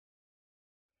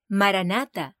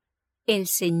Maranata, el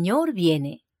Señor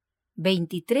viene.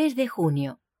 23 de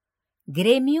junio.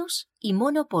 Gremios y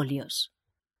monopolios.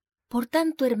 Por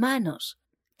tanto, hermanos,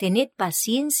 tened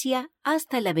paciencia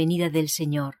hasta la venida del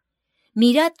Señor.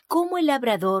 Mirad cómo el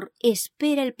labrador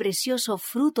espera el precioso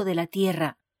fruto de la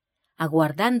tierra,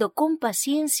 aguardando con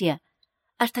paciencia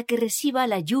hasta que reciba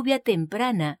la lluvia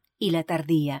temprana y la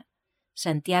tardía.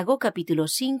 Santiago capítulo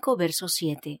 5, verso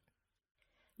 7.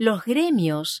 Los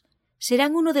gremios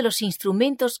serán uno de los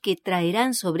instrumentos que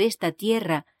traerán sobre esta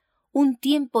tierra un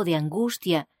tiempo de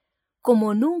angustia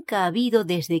como nunca ha habido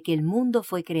desde que el mundo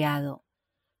fue creado.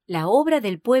 La obra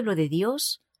del pueblo de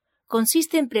Dios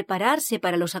consiste en prepararse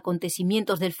para los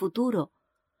acontecimientos del futuro,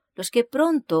 los que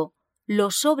pronto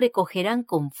los sobrecogerán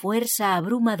con fuerza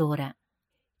abrumadora.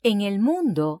 En el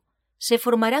mundo se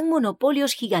formarán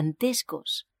monopolios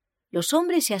gigantescos. Los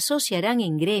hombres se asociarán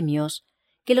en gremios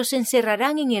que los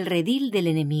encerrarán en el redil del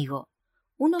enemigo.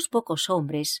 Unos pocos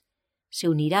hombres se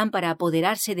unirán para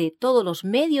apoderarse de todos los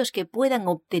medios que puedan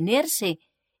obtenerse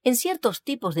en ciertos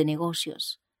tipos de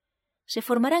negocios. Se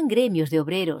formarán gremios de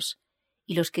obreros,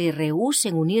 y los que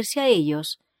rehúsen unirse a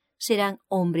ellos serán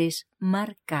hombres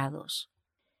marcados.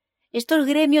 Estos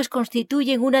gremios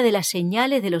constituyen una de las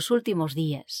señales de los últimos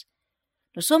días.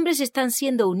 Los hombres están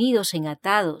siendo unidos en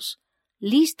atados,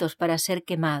 listos para ser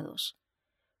quemados.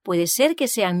 Puede ser que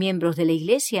sean miembros de la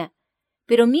Iglesia,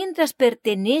 pero mientras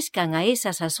pertenezcan a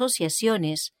esas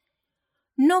asociaciones,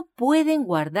 no pueden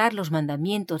guardar los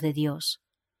mandamientos de Dios,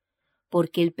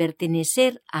 porque el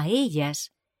pertenecer a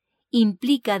ellas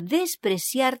implica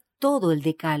despreciar todo el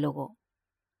decálogo.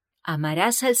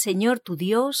 Amarás al Señor tu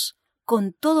Dios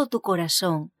con todo tu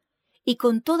corazón, y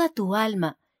con toda tu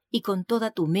alma, y con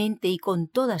toda tu mente, y con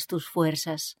todas tus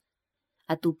fuerzas,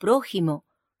 a tu prójimo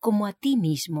como a ti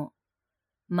mismo.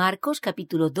 Marcos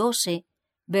capítulo 12,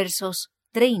 versos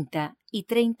 30 y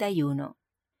 31.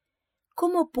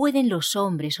 ¿Cómo pueden los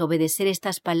hombres obedecer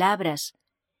estas palabras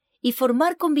y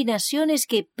formar combinaciones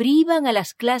que privan a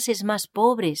las clases más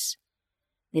pobres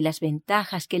de las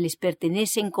ventajas que les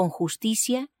pertenecen con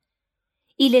justicia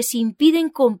y les impiden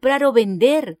comprar o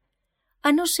vender,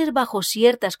 a no ser bajo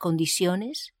ciertas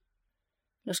condiciones?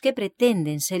 Los que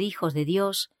pretenden ser hijos de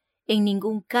Dios en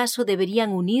ningún caso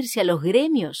deberían unirse a los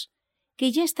gremios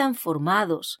que ya están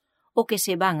formados o que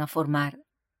se van a formar.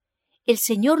 El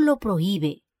Señor lo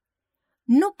prohíbe.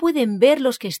 ¿No pueden ver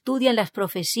los que estudian las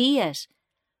profecías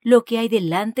lo que hay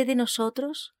delante de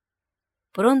nosotros?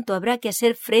 Pronto habrá que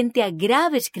hacer frente a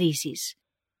graves crisis,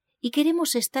 y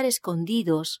queremos estar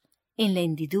escondidos en la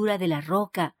hendidura de la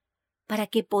roca para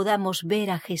que podamos ver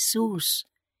a Jesús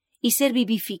y ser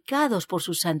vivificados por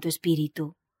su Santo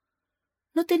Espíritu.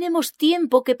 No tenemos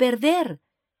tiempo que perder,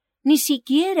 ni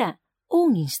siquiera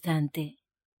un instante.